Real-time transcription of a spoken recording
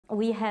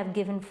We have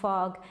given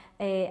fog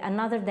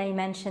another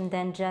dimension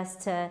than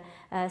just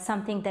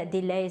something that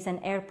delays an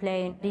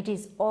airplane. It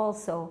is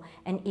also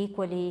and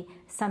equally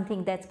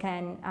something that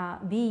can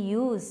be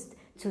used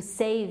to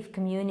save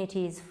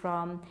communities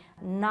from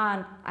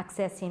not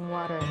accessing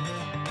water.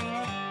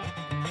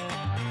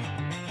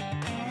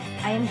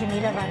 I am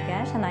Jamila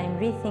Bargach, and I am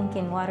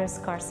rethinking water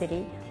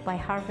scarcity by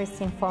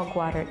harvesting fog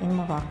water in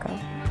Morocco.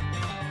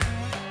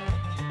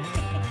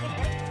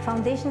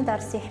 Foundation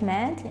Dar Si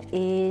Hmad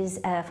is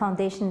a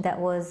foundation that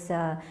was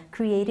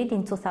created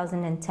in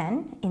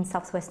 2010 in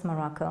southwest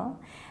Morocco.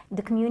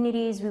 The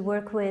communities we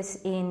work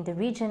with in the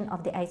region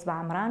of the Ais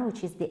Ba'amran,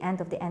 which is the end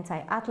of the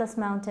anti-Atlas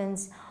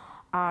Mountains,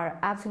 are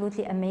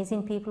absolutely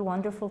amazing people,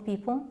 wonderful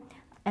people.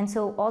 And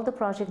so all the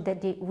projects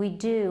that we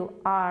do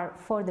are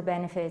for the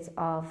benefit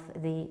of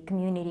the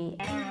community.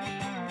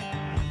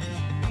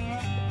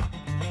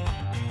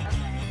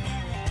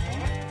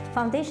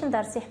 Foundation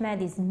Dar Si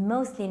Hmad is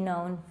mostly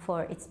known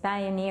for its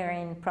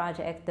pioneering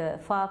project, the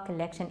fog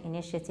collection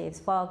initiatives,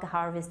 fog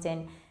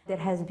harvesting. There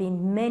has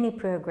been many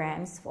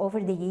programs over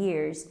the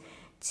years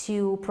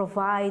to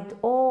provide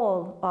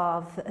all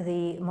of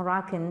the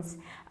Moroccans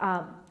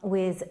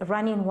with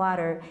running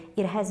water.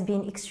 It has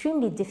been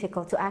extremely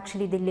difficult to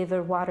actually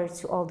deliver water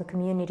to all the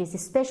communities,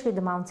 especially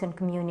the mountain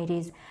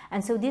communities.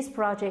 And so this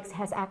project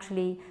has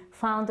actually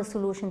found a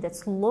solution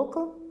that's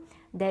local,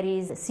 that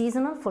is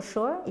seasonal for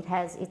sure. It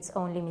has its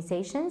own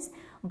limitations,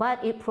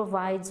 but it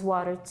provides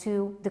water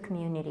to the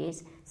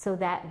communities so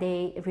that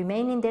they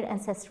remain in their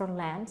ancestral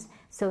lands,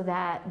 so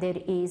that there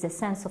is a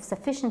sense of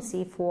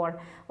sufficiency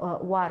for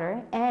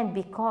water, and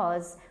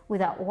because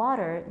without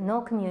water,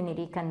 no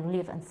community can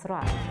live and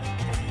thrive.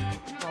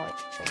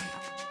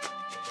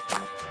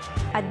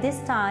 At this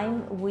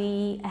time,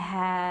 we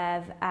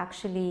have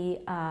actually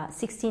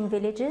 16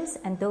 villages,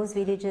 and those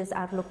villages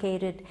are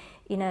located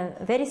in a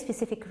very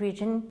specific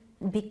region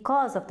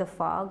because of the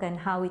fog and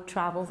how it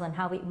travels and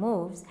how it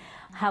moves.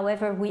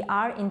 However, we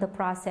are in the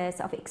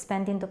process of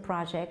expanding the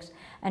project,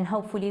 and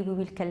hopefully we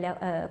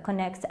will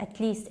connect at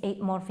least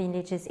 8 more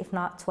villages, if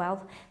not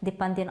 12,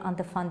 depending on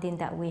the funding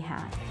that we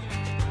have.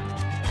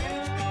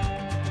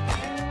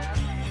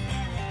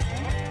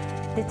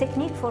 The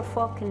technique for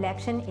fog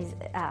collection is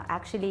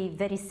actually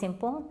very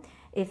simple.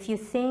 If you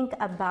think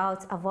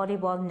about a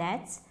volleyball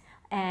net,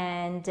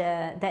 and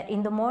that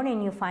in the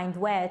morning you find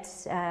wet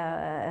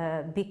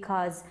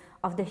because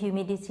of the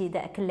humidity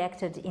that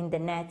collected in the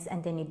nets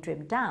and then it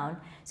dripped down.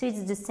 So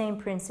it's the same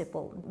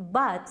principle,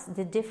 but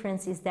the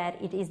difference is that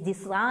it is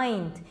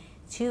designed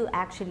to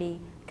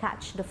actually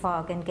catch the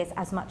fog and get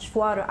as much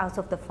water out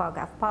of the fog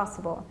as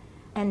possible.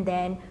 And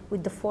then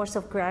with the force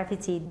of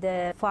gravity,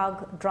 the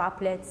fog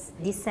droplets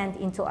descend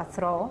into a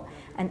throw,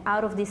 and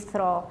out of this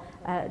throw,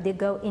 they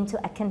go into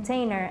a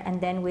container, and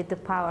then with the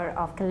power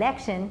of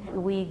collection,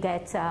 we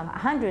get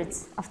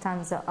hundreds of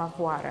tons of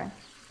water.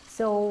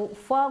 So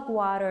fog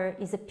water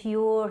is a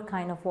pure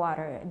kind of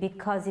water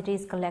because it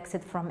is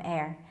collected from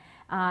air.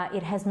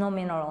 It has no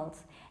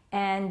minerals.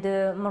 And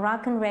the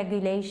Moroccan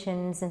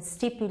regulations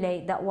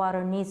stipulate that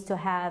water needs to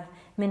have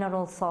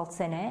mineral salts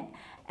in it.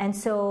 And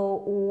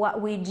so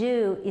what we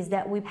do is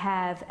that we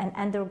have an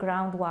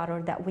underground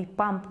water that we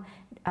pump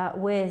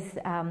with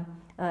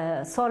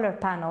solar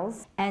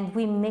panels, and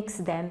we mix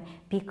them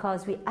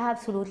because we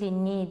absolutely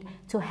need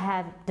to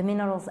have the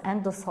minerals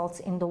and the salts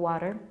in the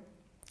water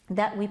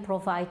that we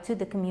provide to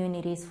the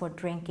communities for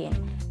drinking.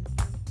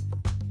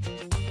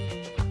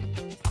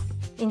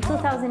 In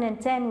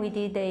 2010, we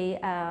did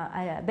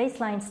a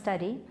baseline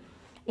study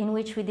in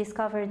which we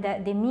discovered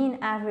that the mean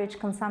average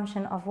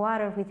consumption of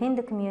water within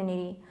the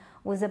community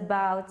was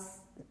about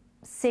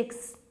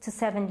 6 to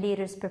 7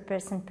 liters per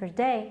person per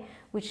day,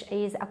 which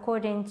is,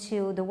 according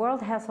to the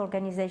World Health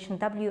Organization,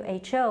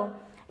 WHO,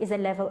 is a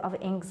level of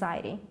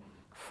anxiety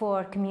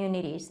for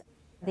communities.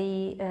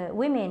 The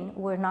women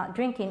were not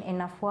drinking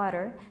enough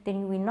water. Then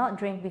you will not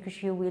drink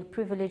because you will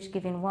privilege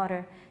giving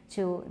water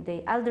to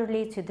the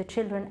elderly, to the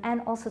children,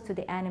 and also to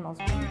the animals.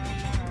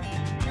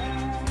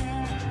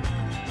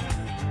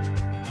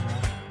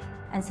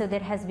 And so there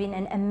has been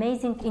an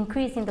amazing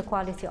increase in the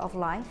quality of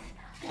life.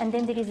 And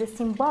then there is a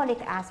symbolic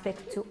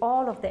aspect to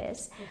all of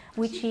this,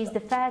 which is the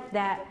fact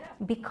that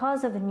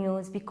because of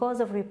news,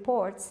 because of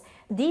reports,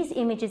 these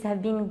images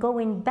have been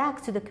going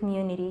back to the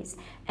communities,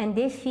 and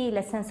they feel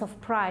a sense of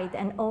pride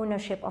and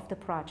ownership of the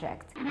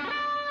project.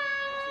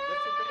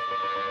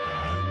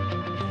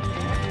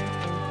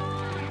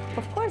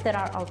 Of course, there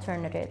are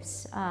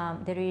alternatives.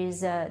 There is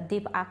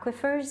deep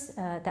aquifers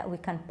that we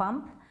can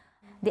pump.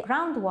 The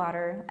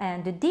groundwater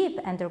and the deep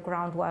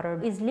underground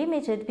water is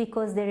limited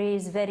because there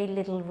is very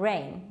little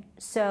rain,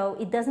 so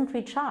it doesn't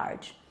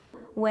recharge.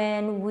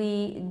 When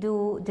we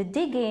do the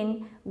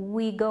digging,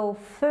 we go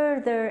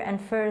further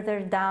and further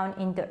down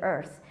in the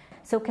earth.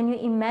 So can you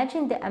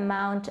imagine the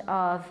amount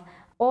of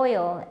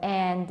oil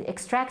and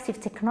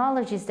extractive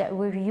technologies that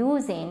we're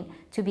using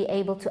to be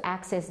able to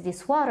access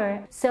this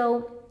water?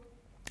 So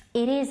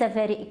it is a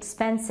very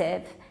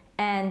expensive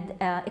and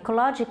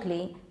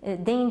ecologically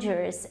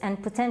dangerous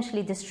and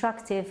potentially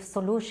destructive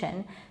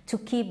solution to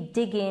keep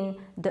digging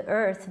the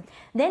earth.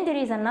 Then there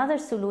is another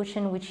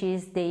solution, which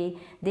is the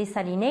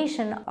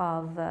desalination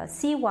of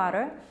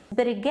seawater.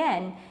 But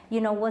again,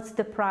 what's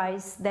the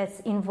price that's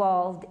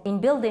involved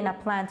in building a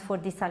plant for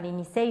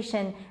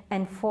desalination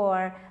and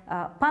for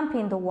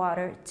pumping the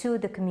water to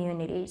the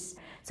communities?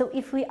 So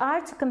if we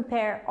are to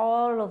compare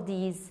all of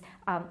these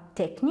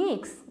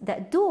techniques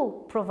that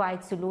do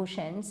provide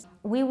solutions,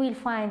 we will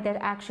find that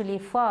actually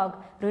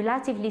fog,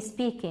 relatively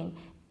speaking,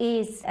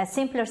 is a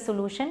simpler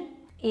solution.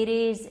 It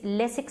is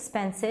less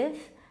expensive,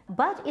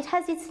 but it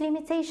has its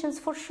limitations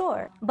for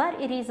sure.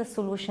 But it is a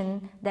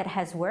solution that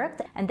has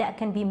worked and that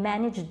can be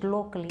managed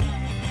locally.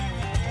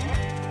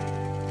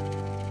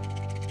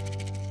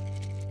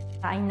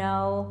 I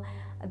know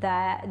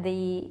that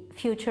the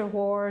future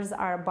wars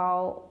are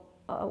about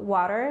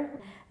water,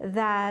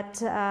 that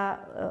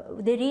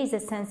there is a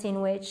sense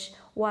in which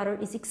water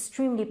is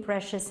extremely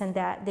precious and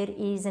that there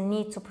is a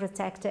need to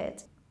protect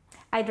it.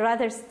 I'd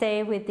rather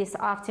stay with this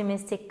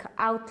optimistic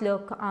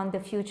outlook on the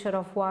future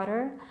of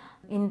water,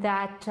 in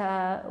that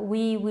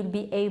we will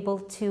be able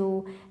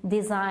to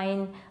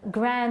design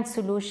grand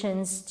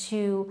solutions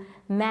to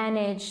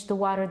manage the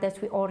water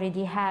that we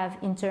already have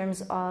in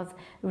terms of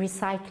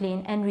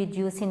recycling and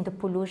reducing the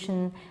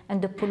pollution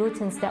and the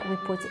pollutants that we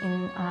put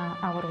in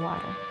our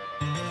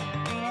water.